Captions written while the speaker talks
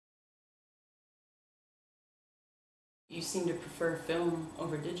You seem to prefer film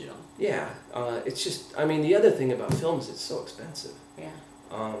over digital. Yeah, it's just, I mean, the other thing about film is it's so expensive. Yeah.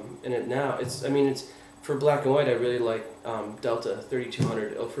 And it's for black and white, I really like Delta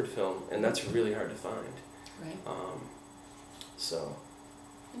 3200 Ilford film, and that's really hard to find. Right. So,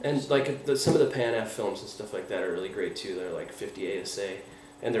 and like some of the Pan F films and stuff like that are really great too. They're like 50 ASA,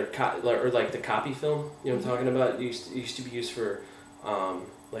 and they're or like the copy film. You know what I'm talking about? It used to be used for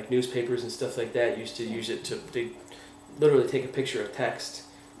like newspapers and stuff like that. Used to use it to literally take a picture of text,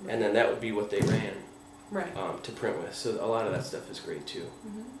 and then that would be what they ran. Right. To print with. So a lot of that stuff is great too.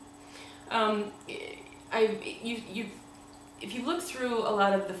 If you look through a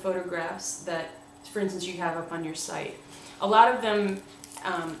lot of the photographs that, for instance, you have up on your site, a lot of them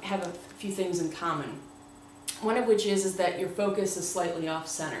have a few things in common. One of which is that your focus is slightly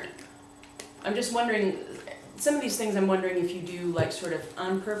off-center. I'm just wondering, some of these things I'm wondering if you do like sort of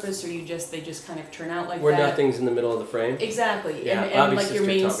on purpose, or they just kind of turn out like where that. Where nothing's in the middle of the frame. Exactly. Yeah, and like your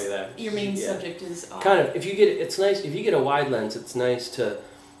main subject is off. Kind of. It's nice if you get a wide lens. It's nice to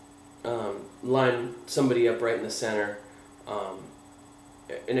line somebody up right in the center,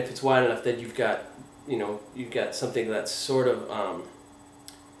 and if it's wide enough, then you've got something that's sort of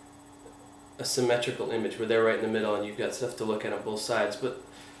a symmetrical image where they're right in the middle, and you've got stuff to look at on both sides. But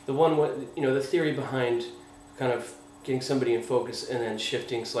the theory behind kind of getting somebody in focus and then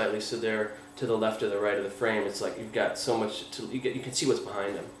shifting slightly so they're to the left or the right of the frame, it's like you've got so much you can see what's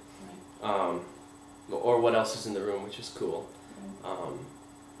behind them, right. Or what else is in the room, which is cool.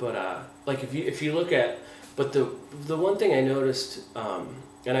 Right. Like if you look at, but the one thing I noticed,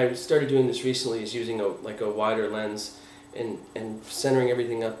 and I started doing this recently, is using a wider lens and centering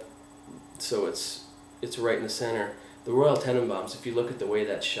everything up so it's right in the center. The Royal Tenenbaums, if you look at the way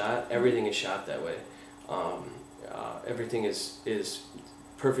that's shot, everything is shot that way. Everything is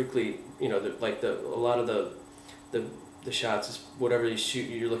perfectly, a lot of the shots is whatever you shoot,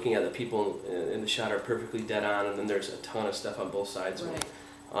 you're looking at the people in the shot are perfectly dead on, and then there's a ton of stuff on both sides. Right.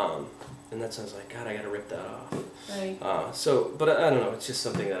 And that sounds like, God, I gotta rip that off. Right. But I don't know, it's just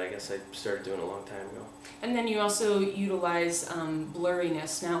something that I guess I started doing a long time ago. And then you also utilize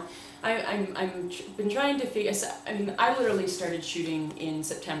blurriness. Now, I've been trying to figure. I mean, I literally started shooting in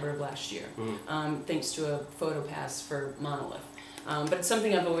September of last year, thanks to a photo pass for Monolith. But it's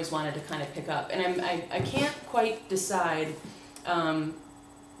something I've always wanted to kind of pick up, and I can't quite decide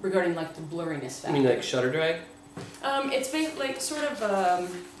regarding like the blurriness factor. You mean like shutter drag? It's like sort of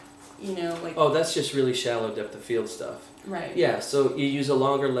like. Oh, that's just really shallow depth of field stuff. Right. Yeah. So you use a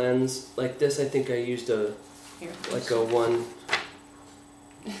longer lens like this. I think I used a 1.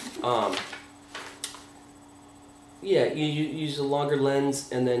 Yeah, you use a longer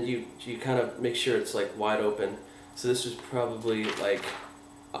lens, and then you kind of make sure it's like wide open. So this was probably like,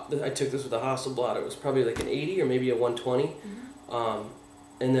 I took this with a Hasselblad. It was probably like an 80 or maybe a 120.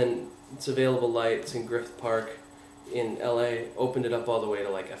 And then it's available light. It's in Griffith Park in LA. Opened it up all the way to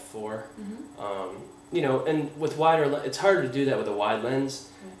like f4. And with wider, it's harder to do that with a wide lens,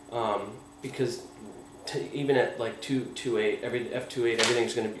 because even at like 2.8, f2.8,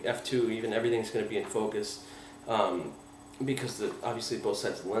 everything's going to be f2. Even everything's going to be in focus, because obviously both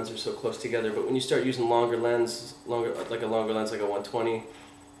sides of the lens are so close together. But when you start using longer lens, like a 120,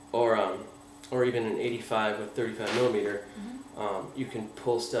 or even an 85 with 35 millimeter, you can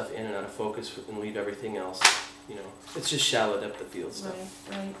pull stuff in and out of focus and leave everything else. It's just shallow depth of field stuff.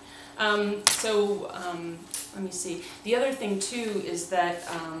 Right. Let me see. The other thing too is that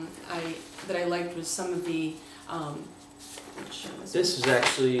I liked was some of the. This is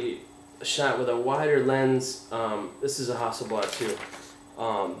actually a shot with a wider lens. This is a Hasselblad too,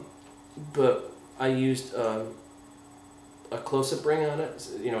 but I used a close-up ring on it.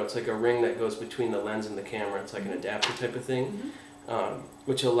 It's like a ring that goes between the lens and the camera. It's like an adapter type of thing,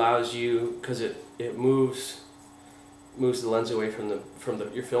 which allows you, because it moves the lens away from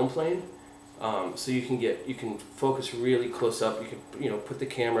your film plane, so you can focus really close up. You can put the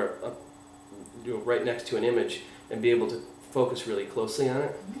camera up, right next to an image and be able to focus really closely on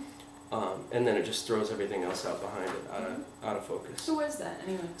it, and then it just throws everything else out behind it, out of focus. Who was that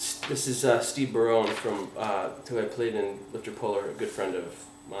anyway? This is Steve Barone who I played in Lifter Polar, a good friend of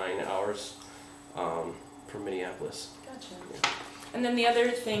mine, ours, from Minneapolis. Gotcha. Yeah. And then the other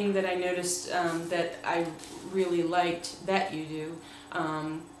thing that I noticed that I really liked that you do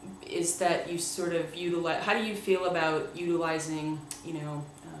is that you sort of utilize. How do you feel about utilizing,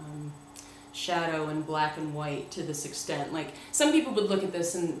 shadow and black and white to this extent? Like some people would look at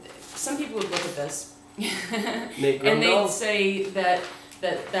this, and and they'd say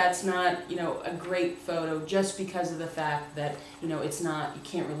that's not a great photo just because of the fact that it's not, you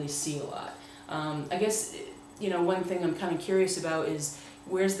can't really see a lot. I guess you know, one thing I'm kind of curious about is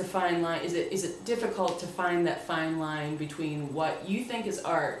where's the fine line? Is it difficult to find that fine line between what you think is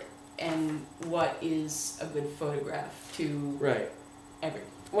art and what is a good photograph to Right. everyone?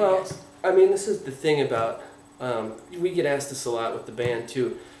 Well, I mean, this is the thing about, we get asked this a lot with the band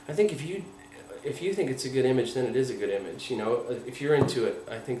too. I think if you think it's a good image, then it is a good image. You know, if you're into it,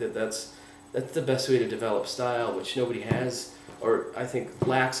 I think that's the best way to develop style, which nobody has, or I think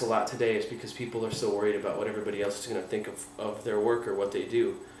lacks a lot today, is because people are so worried about what everybody else is going to think of their work or what they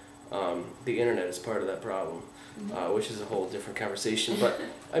do. The internet is part of that problem, which is a whole different conversation. But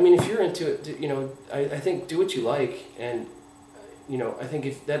I mean, if you're into it, you know, I think do what you like, and you know, I think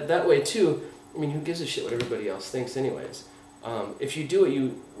if that way too. I mean, who gives a shit what everybody else thinks, anyways? If you do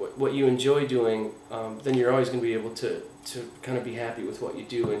what you enjoy doing, then you're always going to be able to kind of be happy with what you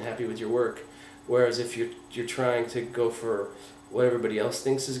do and happy with your work. Whereas if you're trying to go for what everybody else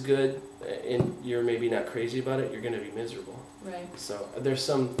thinks is good, and you're maybe not crazy about it, you're going to be miserable. Right. So there's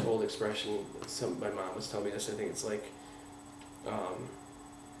some old expression. My mom was telling me this. I think it's like,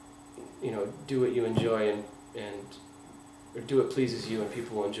 you know, do what you enjoy and or do what pleases you, and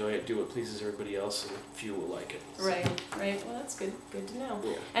people will enjoy it. Do what pleases everybody else, and few will like it. So. Right. Well, that's good. Good to know.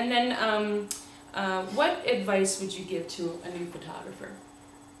 Yeah. And then, what advice would you give to a new photographer?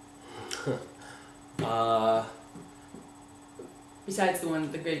 Besides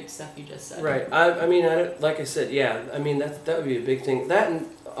the great stuff you just said. Right. I mean, like I said, yeah. I mean, that would be a big thing. That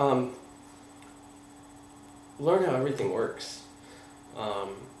and learn how everything works.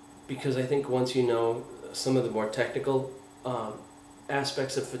 Because I think once you know some of the more technical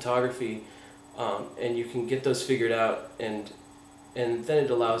aspects of photography, and you can get those figured out, and then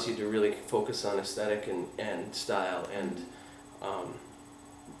it allows you to really focus on aesthetic and style and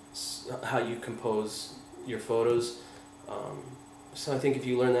how you compose your photos. So I think if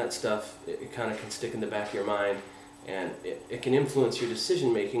you learn that stuff, it kind of can stick in the back of your mind, and it can influence your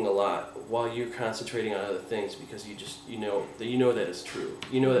decision making a lot while you're concentrating on other things, because you know that it's true.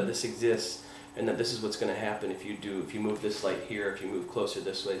 You know that this exists, and that this is what's going to happen if you move this light here, if you move closer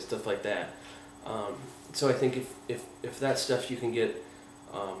this way, stuff like that. So I think if that stuff you can get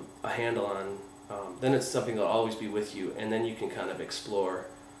a handle on, then it's something that'll always be with you, and then you can kind of explore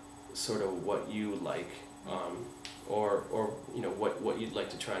sort of what you like, or you know what you'd like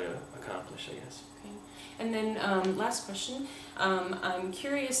to try to accomplish, I guess. Okay. And then last question, I'm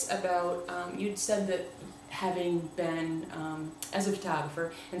curious about, you'd said that having been, as a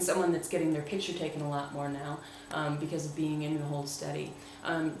photographer, and someone that's getting their picture taken a lot more now, because of being in the hold steady,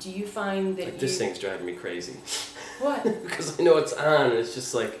 do you find that this thing's driving me crazy. What? Because I know it's on, and it's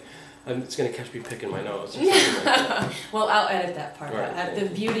just like, it's going to catch me picking my nose. Or something like that. Well, I'll edit that part right, out. The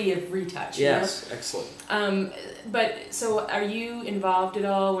beauty of retouch. Yes, you know? excellent. But so are you involved at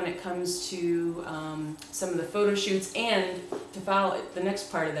all when it comes to some of the photo shoots? And to follow it, the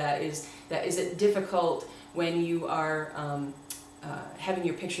next part of that is it difficult when you are having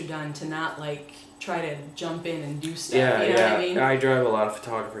your picture done to not like try to jump in and do stuff? Yeah, you know what I mean? I drive a lot of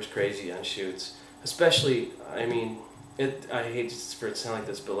photographers crazy on shoots, especially. I mean, I hate for it to sound like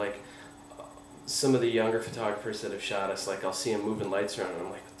this, but like some of the younger photographers that have shot us, like I'll see them moving lights around, and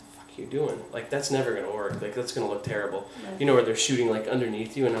I'm like, what the fuck are you doing? Like that's never gonna work. Like that's gonna look terrible. Right. You know, where they're shooting like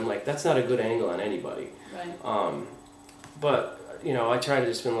underneath you, and I'm like, that's not a good angle on anybody. Right. But you know, I try to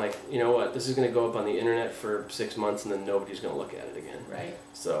just been like, you know what, this is gonna go up on the internet for 6 months, and then nobody's gonna look at it again. Right.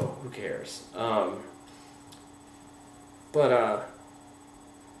 So who cares?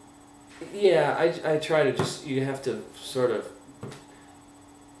 Yeah, I try to just, you have to sort of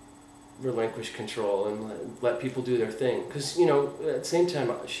relinquish control and let people do their thing. Because, you know, at the same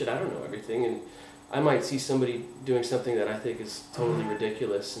time, shit, I don't know everything. And I might see somebody doing something that I think is totally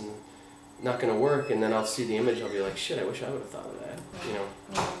ridiculous and not going to work. And then I'll see the image, I'll be like, shit, I wish I would have thought of that, you know.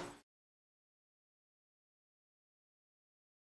 Yeah.